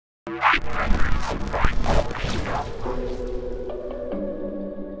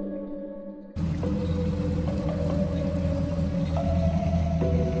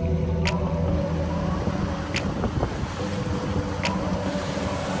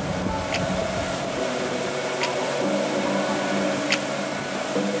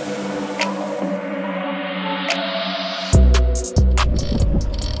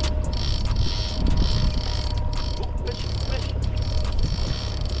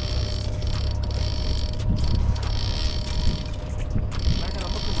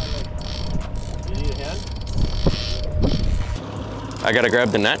I gotta grab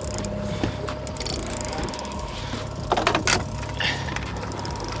the net.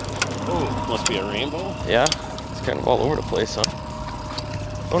 Oh, must be a rainbow. Yeah, it's kind of all over the place, huh?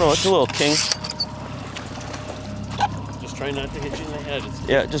 Oh no, it's a little king. Just try not to hit you in the head.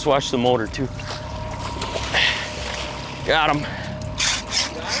 Yeah, just watch the motor too. Got him.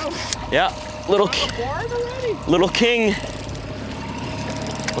 Got him? Yeah, little king.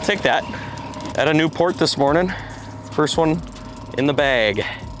 We'll take that. At a new port this morning. First one in the bag.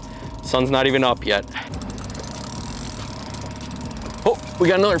 Sun's not even up yet. Oh, we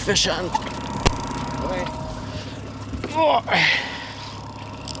got another fish on. Okay.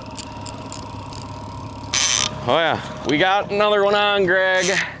 Oh yeah, we got another one on, Greg.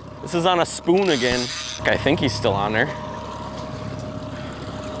 This is on a spoon again. I think he's still on there.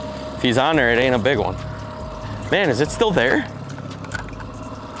 If he's on there, it ain't a big one. Man, is it still there?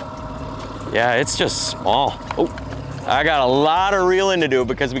 Yeah, it's just small. Oh, I got a lot of reeling to do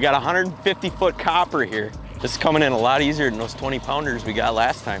because we got 150-foot copper here. This is coming in a lot easier than those 20-pounders we got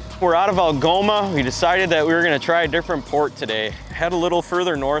last time. We're out of Algoma. We decided that we were gonna try a different port today. Head a little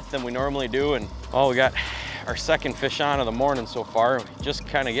further north than we normally do, and oh, we got our second fish on of the morning so far. Just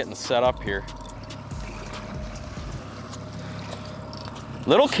kind of getting set up here.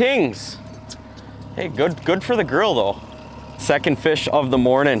 Little kings. Hey, good for the grill though. Second fish of the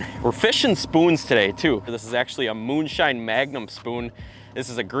morning. We're fishing spoons today too. This is actually a Moonshine Magnum spoon. This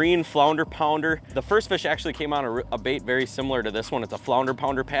is a green flounder pounder. The first fish actually came on a bait very similar to this one. It's a flounder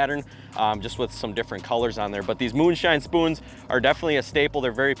pounder pattern, just with some different colors on there. But these Moonshine spoons are definitely a staple.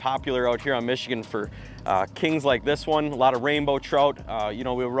 They're very popular out here on Michigan for kings like this one. A lot of rainbow trout. You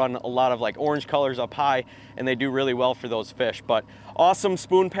know, we run a lot of like orange colors up high, and they do really well for those fish. But awesome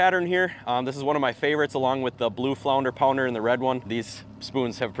spoon pattern here. This is one of my favorites, along with the blue flounder pounder and the red one. These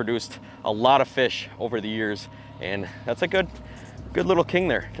spoons have produced a lot of fish over the years, and that's a good little king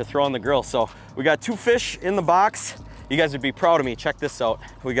there to throw on the grill. So we got 2 fish in the box. You guys would be proud of me. Check this out.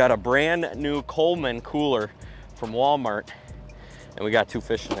 We got a brand new Coleman cooler from Walmart, and we got 2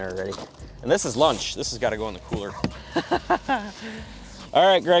 fish in there already. And this is lunch. This has got to go in the cooler. All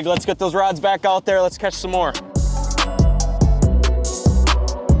right, Greg, let's get those rods back out there. Let's catch some more.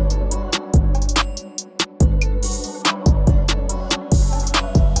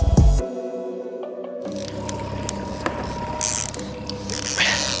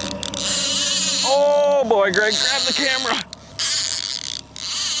 Oh boy, Greg, grab the camera.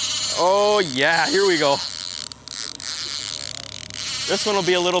 Oh yeah, here we go. This one will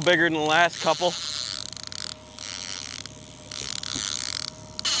be a little bigger than the last couple.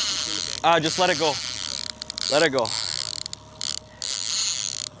 Just let it go. Let it go.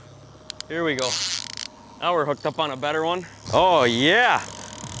 Here we go. Now we're hooked up on a better one. Oh yeah,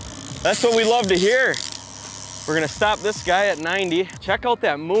 that's what we love to hear. We're gonna stop this guy at 90. Check out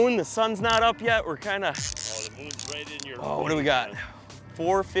that moon. The sun's not up yet. We're kind of. Oh, the moon's right in your. Oh, what do we got?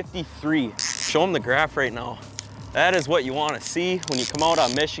 453. Show them the graph right now. That is what you want to see when you come out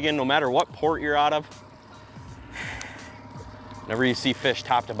on Michigan, no matter what port you're out of. Whenever you see fish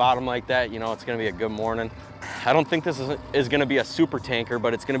top to bottom like that, you know it's gonna be a good morning. I don't think this is gonna be a super tanker,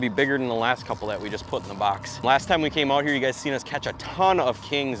 but it's gonna be bigger than the last couple that we just put in the box. Last time we came out here, you guys seen us catch a ton of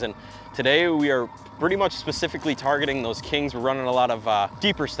kings, and today we are pretty much specifically targeting those kings. We're running a lot of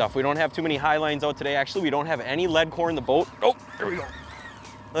deeper stuff. We don't have too many high lines out today. Actually, we don't have any lead core in the boat. Oh, there we go.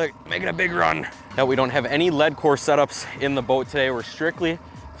 Look, making a big run. No, we don't have any lead core setups in the boat today. We're strictly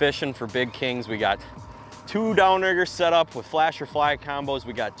fishing for big kings. We got 2 downriggers set up with flash or fly combos.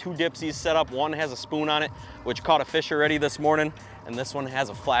 We got 2 dipsies set up. One has a spoon on it, which caught a fish already this morning, and this one has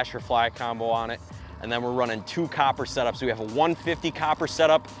a flash or fly combo on it. And then we're running 2 copper setups. We have a 150 copper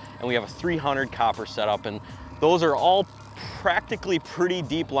setup, and we have a 300 copper setup. And those are all practically pretty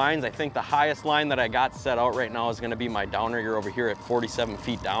deep lines. I think the highest line that I got set out right now is gonna be my downrigger over here at 47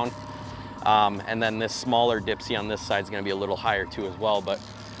 feet down. And then this smaller dipsy on this side is gonna be a little higher too as well. But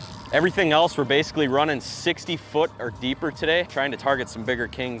Everything else, we're basically running 60 foot or deeper today, trying to target some bigger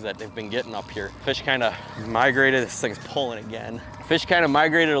kings that they've been getting up here. Fish kind of migrated, this thing's pulling again. Fish kind of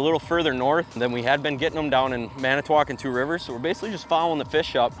migrated a little further north than we had been getting them down in Manitowoc and Two Rivers. So we're basically just following the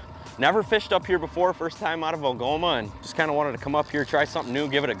fish up. Never fished up here before, first time out of Algoma, and just kind of wanted to come up here, try something new,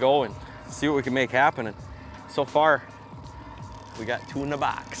 give it a go, and see what we can make happen. And so far, we got 2 in the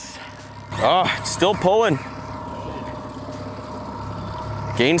box. Oh, it's still pulling.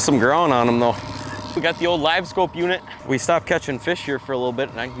 Gained some ground on them though. We got the old LiveScope unit. We stopped catching fish here for a little bit,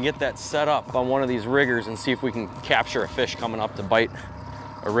 and I can get that set up on one of these riggers and see if we can capture a fish coming up to bite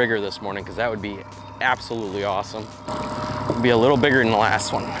a rigger this morning, because that would be absolutely awesome. It'd be a little bigger than the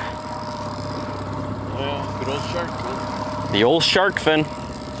last one. Yeah, good old shark fin. The old shark fin.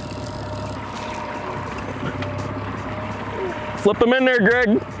 Flip them in there, Greg.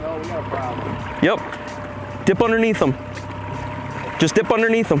 No, we got a problem. Yep. Dip underneath them. Just dip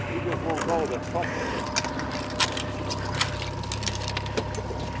underneath them.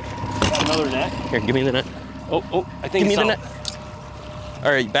 Another net. Here, give me the net. Oh, I think give me so. the net. All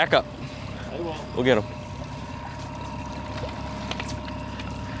right, back up. I will. We'll get him.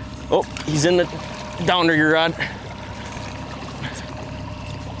 Oh, he's in the downrigger rod.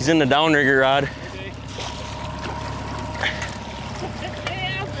 He's in the downrigger rod. Okay.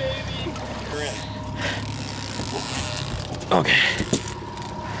 Yeah, baby. Okay.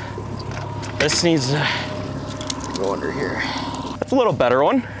 This needs to go under here. That's a little better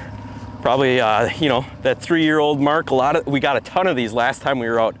one. Probably, you know, that 3-year-old mark. We got a ton of these last time we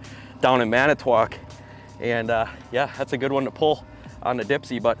were out down in Manitowoc. And yeah, that's a good one to pull on the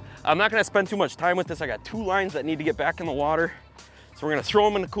dipsy, but I'm not gonna spend too much time with this. I got 2 lines that need to get back in the water. So we're gonna throw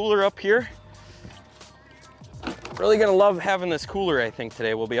them in the cooler up here. Really gonna love having this cooler, I think,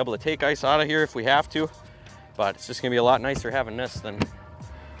 today. We'll be able to take ice out of here if we have to, but it's just gonna be a lot nicer having this than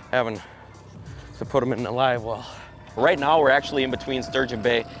having to put them in the live well. Right now, we're actually in between Sturgeon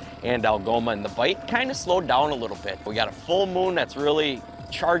Bay and Algoma, and the bite kind of slowed down a little bit. We got a full moon that's really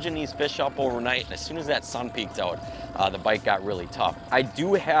charging these fish up overnight, and as soon as that sun peeked out, the bite got really tough. I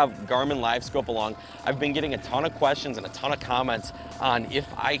do have Garmin LiveScope along. I've been getting a ton of questions and a ton of comments on if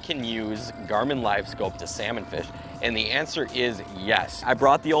I can use Garmin LiveScope to salmon fish, and the answer is yes. I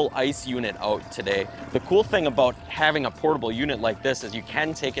brought the old ice unit out today. The cool thing about having a portable unit like this is you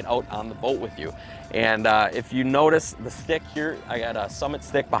can take it out on the boat with you. And if you notice the stick here, I got a Summit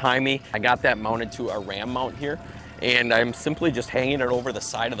stick behind me. I got that mounted to a ram mount here, and I'm simply just hanging it over the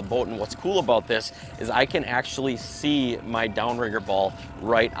side of the boat. And what's cool about this is I can actually see my downrigger ball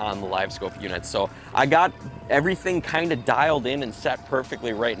right on the LiveScope unit. So I got everything kind of dialed in and set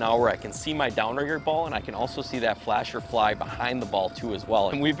perfectly right now where I can see my downrigger ball, and I can also see that flasher fly behind the ball too as well.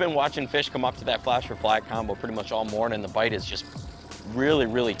 And we've been watching fish come up to that flasher fly combo pretty much all morning. The bite is just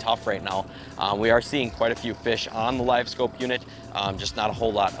really tough right now. We are seeing quite a few fish on the LiveScope unit, just not a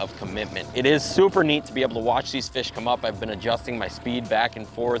whole lot of commitment. It is super neat to be able to watch these fish come up. I've been adjusting my speed back and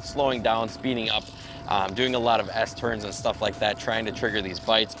forth, slowing down, speeding up, doing a lot of S-turns and stuff like that, trying to trigger these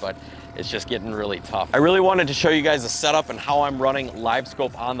bites, but it's just getting really tough. I really wanted to show you guys the setup and how I'm running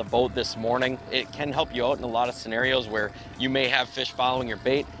LiveScope on the boat this morning. It can help you out in a lot of scenarios where you may have fish following your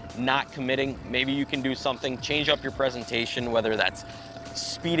bait, not committing. Maybe you can do something, change up your presentation, whether that's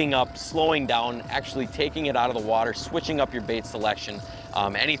speeding up, slowing down, actually taking it out of the water, switching up your bait selection,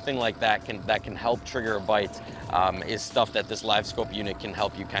 anything like that can help trigger a bite, is stuff that this LiveScope unit can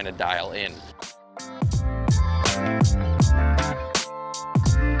help you kind of dial in.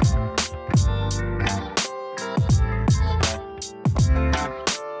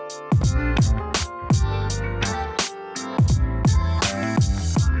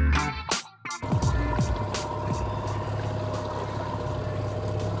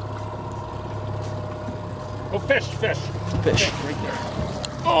 Oh, fish. Fish. Right there.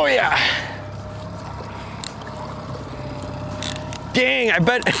 Oh yeah. Dang, I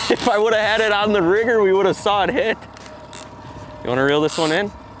bet if I would have had it on the rigger, we would have saw it hit. You want to reel this one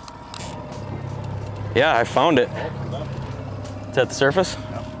in? Yeah, I found it. It's at the surface?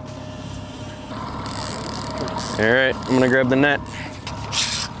 All right, I'm gonna grab the net.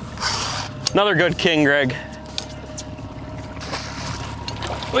 Another good king, Greg.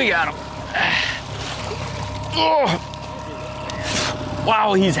 We got him. Oh.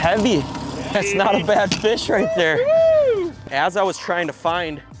 Wow, he's heavy. That's not a bad fish right there. As I was trying to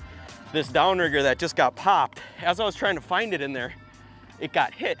find this downrigger that just got popped, as I was trying to find it in there, it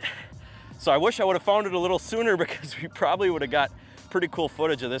got hit. So I wish I would have found it a little sooner, because we probably would have got pretty cool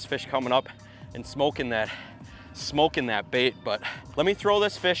footage of this fish coming up and smoking that bait. But let me throw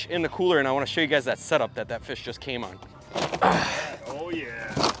this fish in the cooler, and I want to show you guys that setup that fish just came on. Oh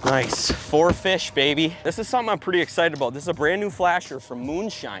yeah. Nice, 4 fish, baby. This is something I'm pretty excited about. This is a brand new flasher from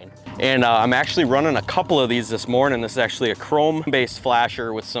Moonshine. And I'm actually running a couple of these this morning. This is actually a chrome-based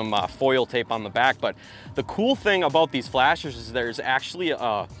flasher with some foil tape on the back. But the cool thing about these flashers is there's actually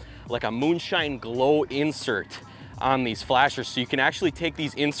like a Moonshine glow insert on these flashers. So you can actually take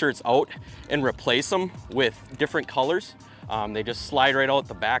these inserts out and replace them with different colors. They just slide right out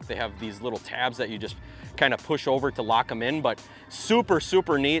the back. They have these little tabs that you just kind of push over to lock them in, but super,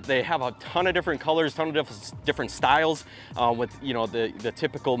 super neat. They have a ton of different colors, ton of different styles with, you know, the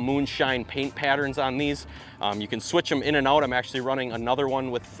typical Moonshine paint patterns on these. You can switch them in and out. I'm actually running another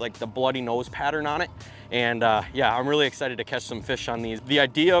one with like the bloody nose pattern on it. And yeah, I'm really excited to catch some fish on these. The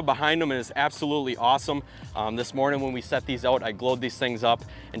idea behind them is absolutely awesome. This morning when we set these out, I glowed these things up,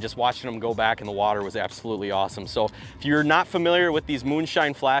 and just watching them go back in the water was absolutely awesome. So if you're not familiar with these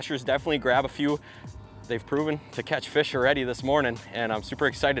Moonshine flashers, definitely grab a few. They've proven to catch fish already this morning, and I'm super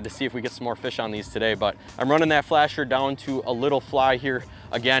excited to see if we get some more fish on these today. But I'm running that flasher down to a little fly here,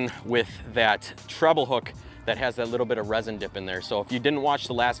 again with that treble hook that has that little bit of resin dip in there. So if you didn't watch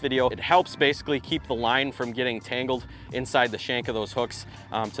the last video, it helps basically keep the line from getting tangled inside the shank of those hooks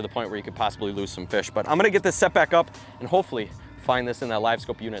to the point where you could possibly lose some fish. But I'm gonna get this set back up and hopefully find this in that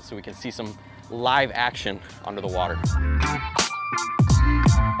LiveScope unit so we can see some live action under the water.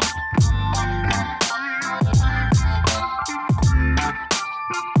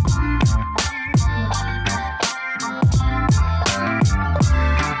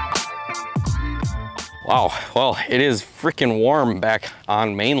 Wow, well, it is freaking warm back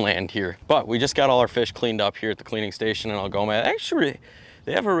on mainland here, but we just got all our fish cleaned up here at the cleaning station in Algoma. Actually,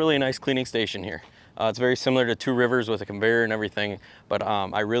 they have a really nice cleaning station here. It's very similar to Two Rivers with a conveyor and everything, but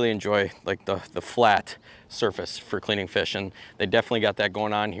I really enjoy like the flat surface for cleaning fish, and they definitely got that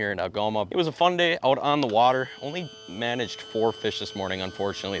going on here in Algoma. It was a fun day out on the water. Only managed 4 fish this morning,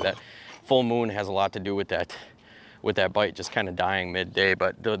 unfortunately. That full moon has a lot to do with that bite just kind of dying midday.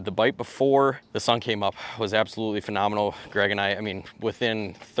 But the bite before the sun came up was absolutely phenomenal. Greg and I mean,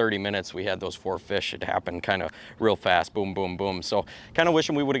 within 30 minutes, we had those 4 fish. It happened kind of real fast, boom, boom, boom. So kind of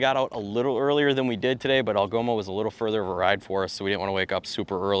wishing we would have got out a little earlier than we did today, but Algoma was a little further of a ride for us, so we didn't want to wake up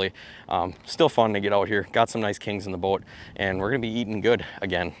super early. Still fun to get out here. Got some nice kings in the boat, and we're gonna be eating good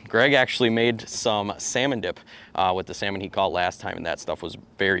again. Greg actually made some salmon dip with the salmon he caught last time, and that stuff was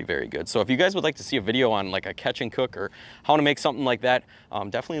very, very good. So if you guys would like to see a video on like a catch and cook or how to make something like that,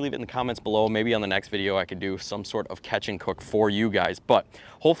 definitely leave it in the comments below. Maybe on the next video I could do some sort of catch and cook for you guys. But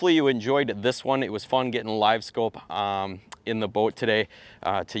hopefully you enjoyed this one. It was fun getting LiveScope in the boat today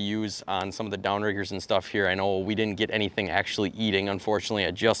to use on some of the downriggers and stuff here. I know we didn't get anything actually eating, unfortunately.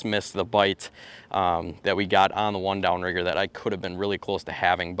 I just missed the bite that we got on the one downrigger that I could have been really close to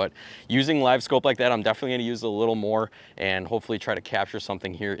having. But using LiveScope like that, I'm definitely gonna use it a little more and hopefully try to capture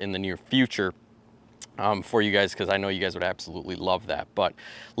something here in the near future for you guys, because I know you guys would absolutely love that. But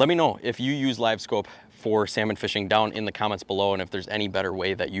let me know if you use LiveScope for salmon fishing down in the comments below, and if there's any better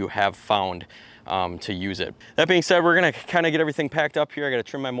way that you have found to use it. That being said, we're gonna kind of get everything packed up here. I gotta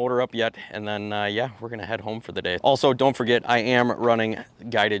trim my motor up yet, and then yeah, we're gonna head home for the day. Also, don't forget, I am running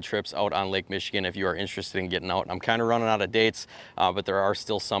guided trips out on Lake Michigan if you are interested in getting out. I'm kind of running out of dates, but there are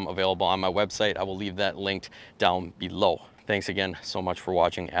still some available on my website. I will leave that linked down below. Thanks again so much for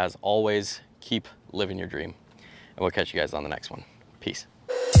watching. As always, keep living your dream, and we'll catch you guys on the next one. Peace.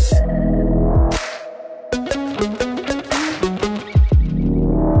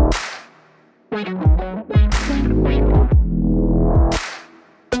 Thank you.